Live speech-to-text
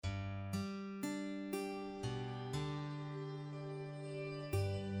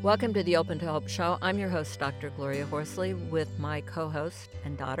Welcome to the Open to Hope Show. I'm your host, Dr. Gloria Horsley, with my co-host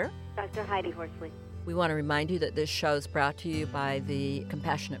and daughter, Dr. Heidi Horsley. We want to remind you that this show is brought to you by the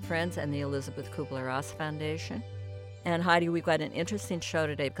Compassionate Friends and the Elizabeth Kubler-Ross Foundation. And Heidi, we've got an interesting show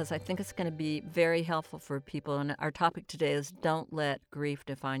today because I think it's going to be very helpful for people. And our topic today is Don't Let Grief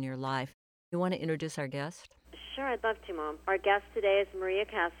Define Your Life. You want to introduce our guest? Sure, I'd love to, Mom. Our guest today is Maria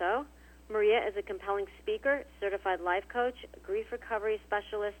Caso. Maria is a compelling speaker, certified life coach, grief recovery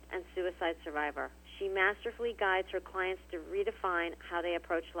specialist, and suicide survivor. She masterfully guides her clients to redefine how they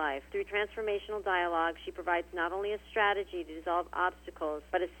approach life. Through transformational dialogue, she provides not only a strategy to dissolve obstacles,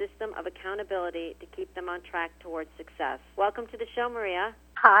 but a system of accountability to keep them on track towards success. Welcome to the show, Maria.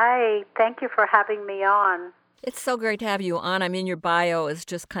 Hi, thank you for having me on. It's so great to have you on. I mean, your bio is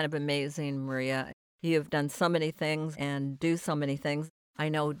just kind of amazing, Maria. You have done so many things and do so many things. I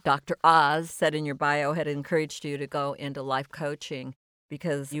know Dr. Oz said in your bio had encouraged you to go into life coaching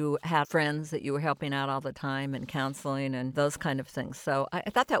because you had friends that you were helping out all the time and counseling and those kind of things. So I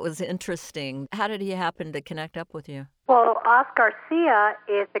thought that was interesting. How did he happen to connect up with you? Well, Oz Garcia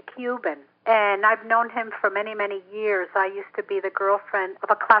is a Cuban, and I've known him for many, many years. I used to be the girlfriend of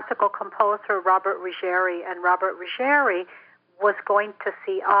a classical composer, Robert Ruggieri, and Robert Ruggieri was going to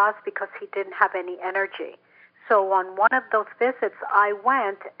see Oz because he didn't have any energy. So on one of those visits, I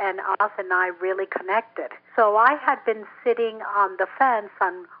went, and Oz and I really connected. So I had been sitting on the fence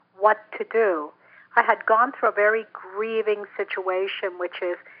on what to do. I had gone through a very grieving situation, which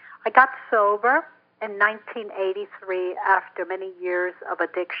is I got sober in 1983 after many years of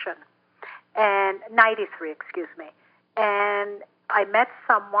addiction, and 93, excuse me. And I met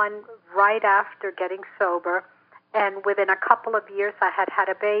someone right after getting sober, and within a couple of years, I had had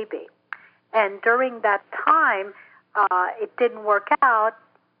a baby. And during that time, it didn't work out,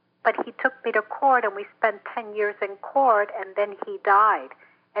 but he took me to court, and we spent 10 years in court, and then he died.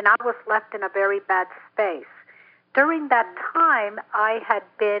 And I was left in a very bad space. During that time, I had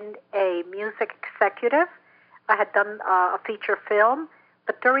been a music executive. I had done a feature film.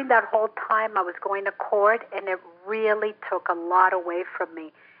 But during that whole time, I was going to court, and it really took a lot away from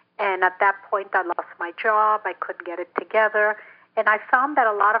me. And at that point, I lost my job. I couldn't get it together. And I found that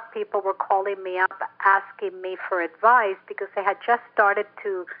a lot of people were calling me up asking me for advice because they had just started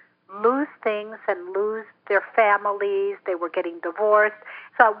to lose things and lose their families. They were getting divorced.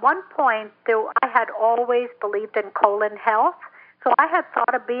 So at one point, I had always believed in colon health. So I had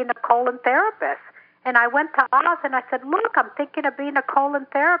thought of being a colon therapist. And I went to Oz and I said, look, I'm thinking of being a colon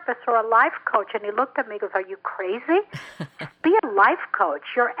therapist or a life coach. And he looked at me and goes, are you crazy? Be a life coach.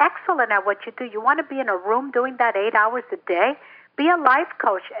 You're excellent at what you do. You want to be in a room doing that 8 hours a day? Be a life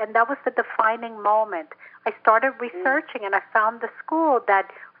coach. And that was the defining moment. I started researching and I found the school that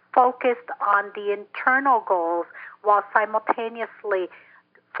focused on the internal goals while simultaneously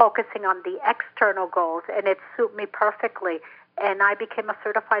focusing on the external goals. And it suited me perfectly. And I became a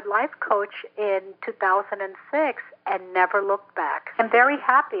certified life coach in 2006 and never looked back. I'm very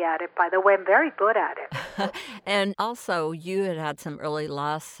happy at it, by the way. I'm very good at it. And also, you had some early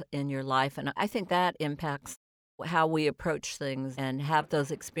loss in your life, and I think that impacts how we approach things and have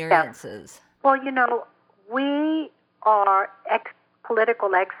those experiences. Yes. Well, you know, we are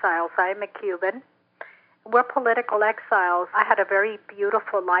political exiles. I'm a Cuban. We're political exiles. I had a very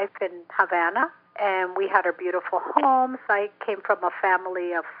beautiful life in Havana, and we had our beautiful homes. I came from a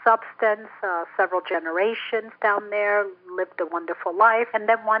family of substance, several generations down there, lived a wonderful life. And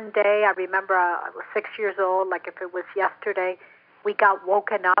then one day, I remember I was 6 years old, like if it was yesterday, we got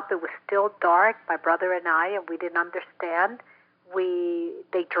woken up. It was still dark, my brother and I, and we didn't understand.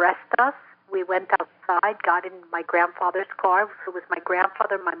 They dressed us. We went outside, got in my grandfather's car. So it was my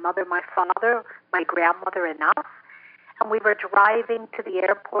grandfather, my mother, my father, my grandmother, and us. And we were driving to the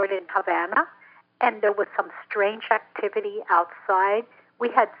airport in Havana, and there was some strange activity outside. We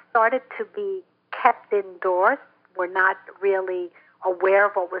had started to be kept indoors. We're not really aware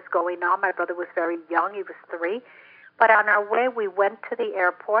of what was going on. My brother was very young. He was 3. But on our way, we went to the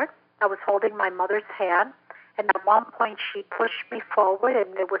airport. I was holding my mother's hand. And at one point, she pushed me forward,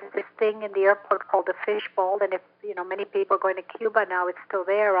 and there was this thing in the airport called a fishbowl. And if, many people are going to Cuba now, it's still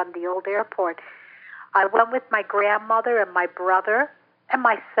there on the old airport. I went with my grandmother and my brother and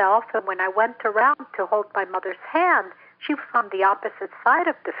myself, and when I went around to hold my mother's hand, she was on the opposite side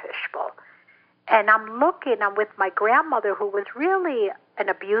of the fishbowl. And I'm with my grandmother, who was really an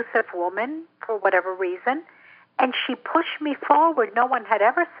abusive woman for whatever reason, and she pushed me forward. No one had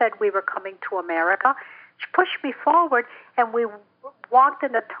ever said we were coming to America. She pushed me forward, and we walked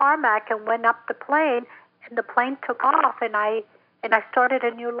in the tarmac and went up the plane, and the plane took off, and I started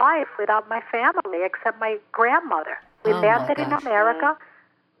a new life without my family except my grandmother. We landed in America.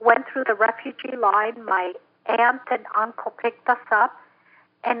 went through the refugee line. My aunt and uncle picked us up,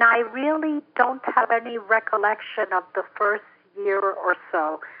 and I really don't have any recollection of the first year or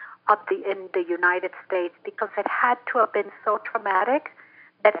so in the United States, because it had to have been so traumatic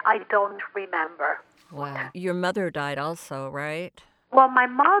that I don't remember. Wow. Your mother died also, right? Well, my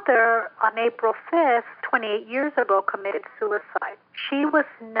mother, on April 5th, 28 years ago, committed suicide. She was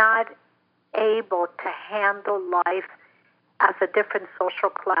not able to handle life as a different social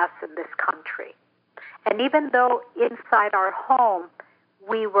class in this country. And even though inside our home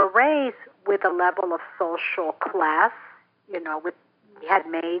we were raised with a level of social class, we had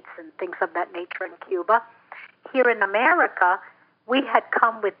maids and things of that nature in Cuba, here in America, we had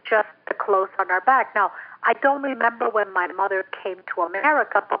come with just the clothes on our back. Now, I don't remember when my mother came to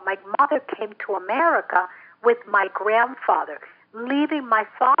America, but my mother came to America with my grandfather, leaving my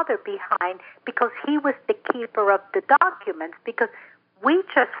father behind because he was the keeper of the documents, because we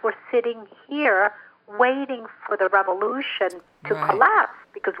just were sitting here waiting for the revolution to collapse,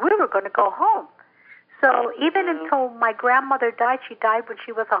 because we were going to go home. So even until my grandmother died, she died when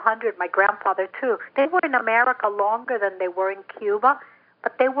she was 100, my grandfather too. They were in America longer than they were in Cuba,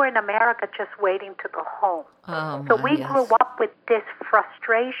 but they were in America just waiting to go home. So we grew up with this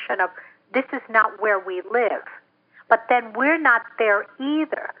frustration of, this is not where we live. But then we're not there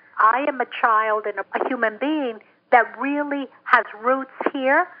either. I am a child and a human being that really has roots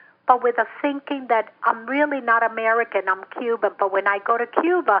here, but with a thinking that I'm really not American, I'm Cuban. But when I go to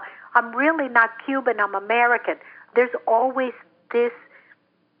Cuba, I'm really not Cuban, I'm American. There's always this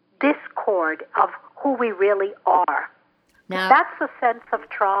discord of who we really are. Now, that's a sense of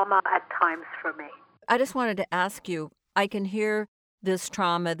trauma at times for me. I just wanted to ask you, I can hear this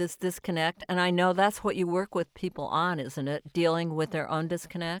trauma, this disconnect, and I know that's what you work with people on, isn't it? Dealing with their own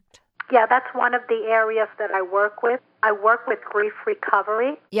disconnect? Yeah, that's one of the areas that I work with. I work with grief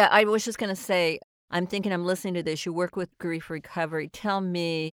recovery. Yeah, I was just going to say, I'm listening to this. You work with grief recovery. Tell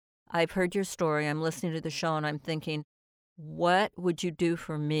me, I've heard your story. I'm listening to the show, and I'm thinking, what would you do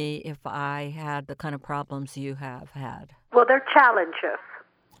for me if I had the kind of problems you have had? Well, they're challenges.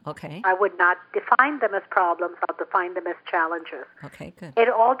 Okay. I would not define them as problems. I'll define them as challenges. Okay, good. It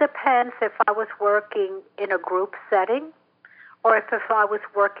all depends if I was working in a group setting or if I was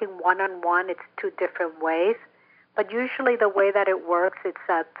working one-on-one. It's two different ways. But usually the way that it works, it's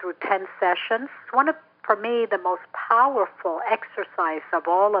through 10 sessions. One of, for me, the most powerful exercise of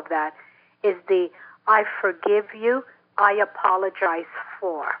all of that is the I forgive you, I apologize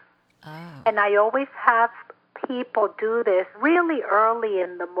for. Oh. And I always have people do this really early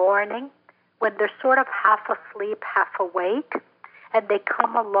in the morning when they're sort of half asleep, half awake, and they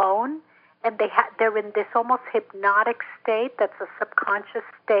come alone, and they're in this almost hypnotic state that's a subconscious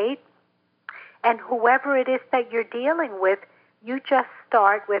state. And whoever it is that you're dealing with, you just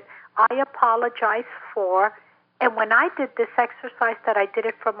start with, I apologize for. And when I did this exercise that I did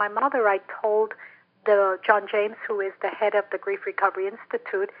it for my mother, I told the John James, who is the head of the Grief Recovery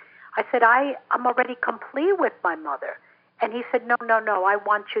Institute, I said, I'm already complete with my mother. And he said, no, I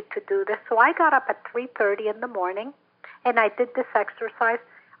want you to do this. So I got up at 3:30 in the morning, and I did this exercise.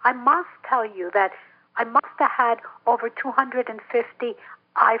 I must tell you that I must have had over 250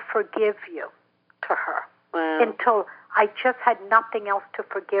 I forgive you to her. Wow. Until I just had nothing else to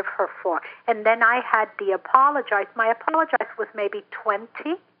forgive her for. And then I had the apologize. My apologize was maybe 20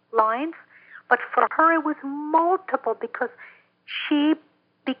 lines, but for her it was multiple because she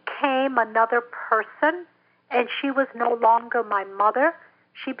became another person, and she was no longer my mother.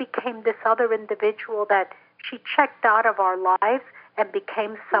 She became this other individual that she checked out of our lives and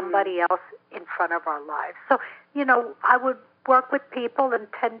became somebody else in front of our lives. So, I would work with people in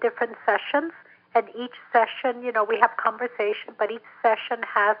 10 different sessions, and each session, we have conversation, but each session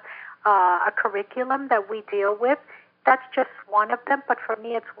has a curriculum that we deal with. That's just one of them, but for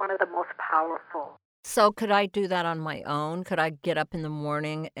me, it's one of the most powerful. So could I do that on my own? Could I get up in the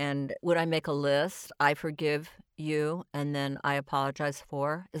morning and would I make a list? I forgive you and then I apologize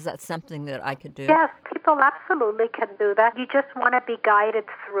for? Is that something that I could do? Yes, people absolutely can do that. You just want to be guided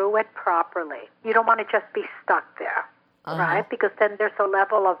through it properly. You don't want to just be stuck there, right? Because then there's a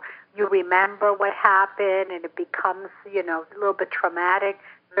level of you remember what happened and it becomes, a little bit traumatic,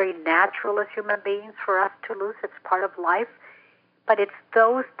 very natural as human beings for us to lose. It's part of life. But it's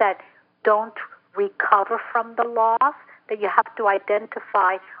those that don't recover from the loss that you have to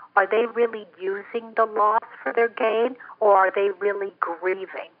identify, are they really using the loss for their gain or are they really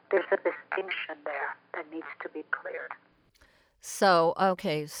grieving? There's a distinction there that needs to be cleared. So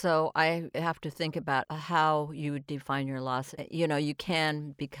I have to think about how you would define your loss. You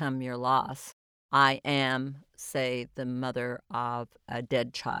can become your loss. I am, say, the mother of a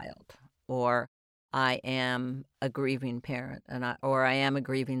dead child, or I am a grieving parent, or I am a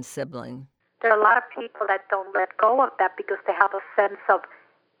grieving sibling. There are a lot of people that don't let go of that because they have a sense of,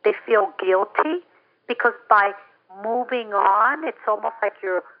 they feel guilty, because by moving on, it's almost like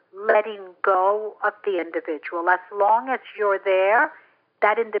you're letting go of the individual. As long as you're there,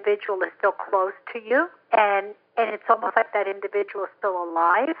 that individual is still close to you, and it's almost like that individual is still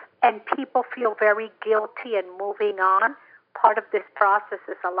alive, and people feel very guilty and moving on. Part of this process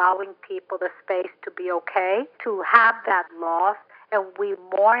is allowing people the space to be okay, to have that loss, and we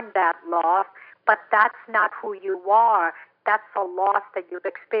mourn that loss, but that's not who you are. That's a loss that you've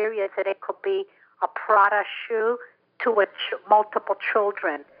experienced, and it could be a Prada shoe to multiple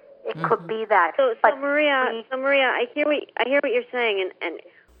children. It could be that. So Maria, I hear what you're saying, and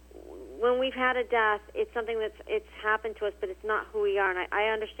when we've had a death, it's something it's happened to us, but it's not who we are, and I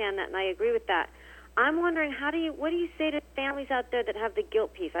understand that, and I agree with that. I'm wondering, what do you say to families out there that have the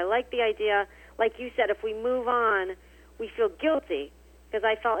guilt piece? I like the idea, like you said, if we move on, we feel guilty because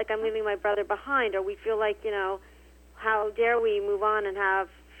I felt like I'm leaving my brother behind, or we feel like, how dare we move on and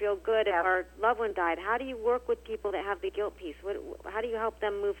feel good if our loved one died? How do you work with people that have the guilt piece? How do you help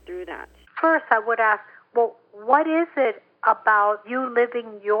them move through that? First, I would ask, well, what is it about you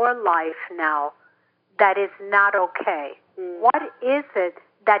living your life now that is not okay? What is it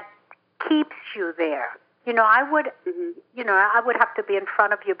that keeps you there? I would have to be in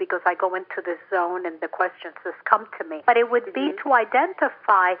front of you because I go into this zone and the questions just come to me. But it would be to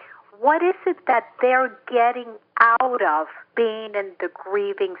identify what is it that they're getting out of being in the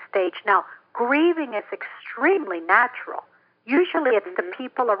grieving stage. Now, grieving is extremely natural. Usually it's the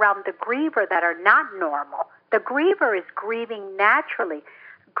people around the griever that are not normal. The griever is grieving naturally.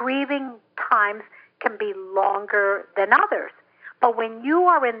 Grieving times can be longer than others. But when you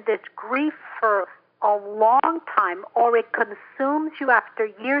are in this grief for a long time, or it consumes you after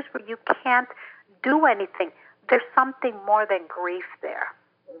years where you can't do anything, there's something more than grief there.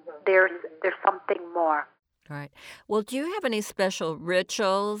 There's something more. Right. Well, do you have any special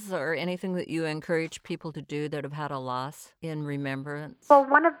rituals or anything that you encourage people to do that have had a loss in remembrance? Well,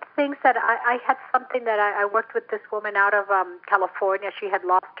 one of the things that I had something that I worked with this woman out of California. She had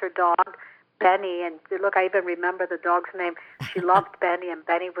lost her dog, Benny, and look, I even remember the dog's name. She loved Benny, and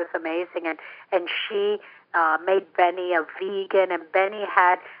Benny was amazing, and she made Benny a vegan, and Benny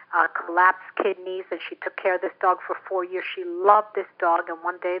had collapsed kidneys, and she took care of this dog for 4 years. She loved this dog, and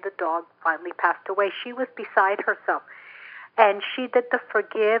one day the dog finally passed away. She was beside herself, and she did the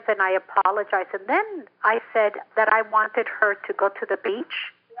forgive, and I apologized, and then I said that I wanted her to go to the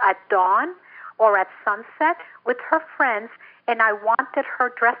beach at dawn or at sunset with her friends, and I wanted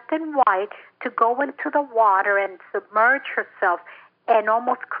her dressed in white to go into the water and submerge herself and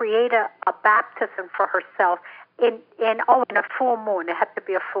almost create a baptism for herself in a full moon. It had to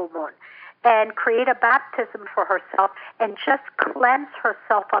be a full moon. And create a baptism for herself and just cleanse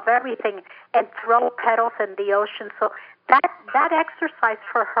herself of everything and throw petals in the ocean. So that exercise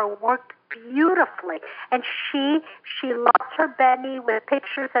for her worked beautifully. And she loves her Benny with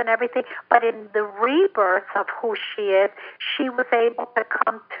pictures and everything, but in the rebirth of who she is, she was able to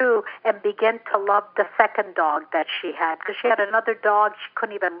come to and begin to love the second dog that she had. Because she had another dog, she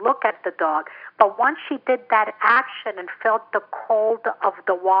couldn't even look at the dog. But once she did that action and felt the cold of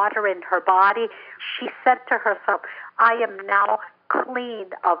the water in her body, she said to herself, I am now clean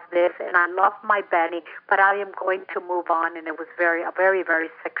of this, and I love my Benny, but I am going to move on. And it was a very, very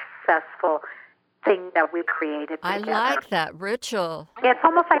successful thing that we created together. I like that ritual. Yeah, it's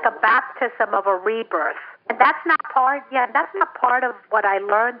almost like a baptism of a rebirth. And that's not part of what I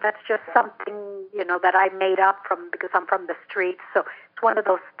learned. That's just something, that I made up because I'm from the streets. So it's one of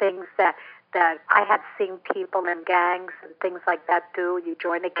those things that I had seen people in gangs and things like that do. You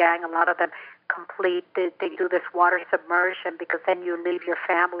join a gang, a lot of them they do this water submersion because then you leave your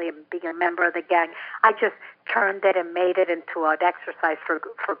family and be a member of the gang. I just turned it and made it into an exercise for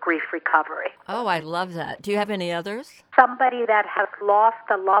grief recovery. Oh, I love that. Do you have any others? Somebody that has lost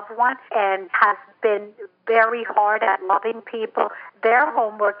a loved one and has been very hard at loving people, their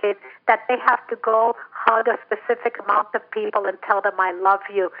homework is that they have to go hug a specific amount of people and tell them I love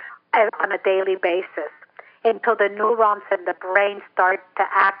you on a daily basis, until the neurons in the brain start to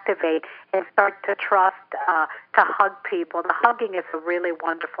activate and start to trust to hug people. The hugging is a really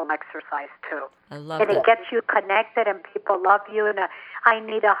wonderful exercise, too. I love and that. It gets you connected, and people love you, and I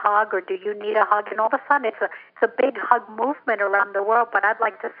need a hug, or do you need a hug? And all of a sudden, it's a big hug movement around the world, but I'd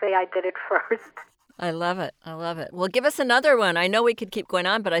like to say I did it first. I love it. I love it. Well, give us another one. I know we could keep going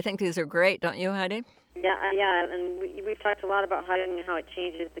on, but I think these are great. Don't you, Heidi? Yeah, and we've talked a lot about how it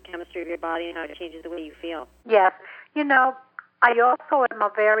changes the chemistry of your body and how it changes the way you feel. Yes. I also am a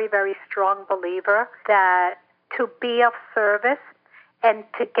very, very strong believer that to be of service and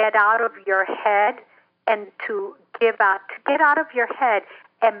to get out of your head and to get out of your head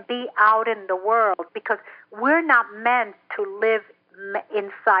and be out in the world, because we're not meant to live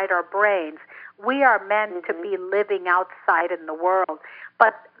inside our brains. We are meant to be living outside in the world.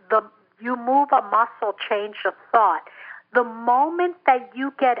 But you move a muscle, change a thought. The moment that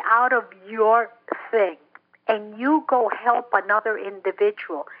you get out of your thing and you go help another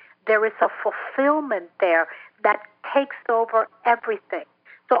individual, there is a fulfillment there that takes over everything.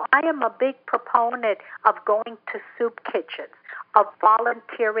 So I am a big proponent of going to soup kitchens, of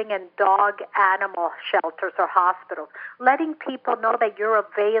volunteering in dog animal shelters or hospitals, letting people know that you're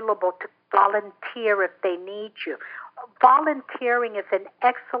available to volunteer if they need you. Volunteering is an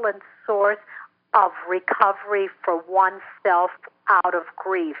excellent source of recovery for oneself out of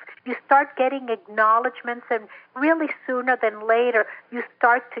grief. You start getting acknowledgments, and really sooner than later, you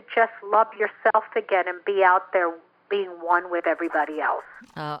start to just love yourself again and be out there being one with everybody else.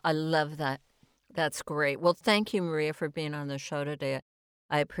 I love that. That's great. Well, thank you, Maria, for being on the show today.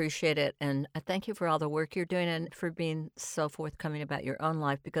 I appreciate it, and I thank you for all the work you're doing and for being so forthcoming about your own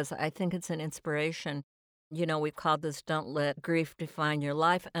life, because I think it's an inspiration. We've called this Don't Let Grief Define Your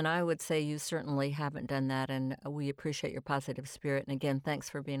Life, and I would say you certainly haven't done that, and we appreciate your positive spirit. And again, thanks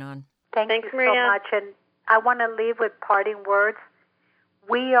for being on. Thanks, Maria. So much, and I want to leave with parting words.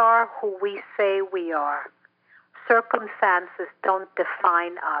 We are who we say we are. Circumstances don't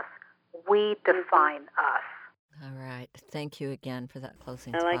define us. We define us. All right. Thank you again for that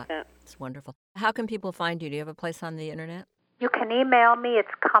closing spot. I like that. It's wonderful. How can people find you? Do you have a place on the internet? You can email me.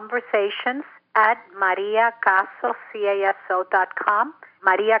 It's conversations@mariacaso.com,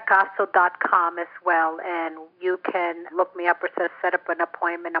 mariacaso.com as well. And you can look me up or set up an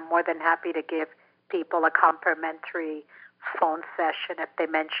appointment. I'm more than happy to give people a complimentary phone session if they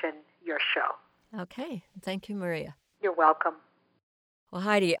mention your show. Okay. Thank you, Maria. You're welcome. Well,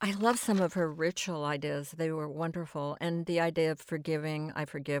 Heidi, I love some of her ritual ideas. They were wonderful. And the idea of forgiving, I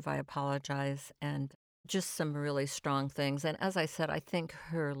forgive, I apologize, and just some really strong things. And as I said, I think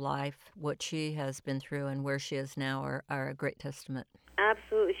her life, what she has been through and where she is now are a great testament.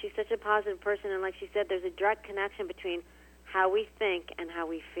 Absolutely. She's such a positive person. And like she said, there's a direct connection between how we think and how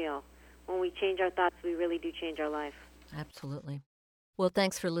we feel. When we change our thoughts, we really do change our life. Absolutely. Well,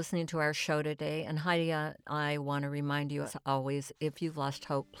 thanks for listening to our show today. And Heidi, I want to remind you, as always, if you've lost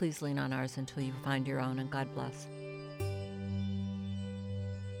hope, please lean on ours until you find your own, and God bless.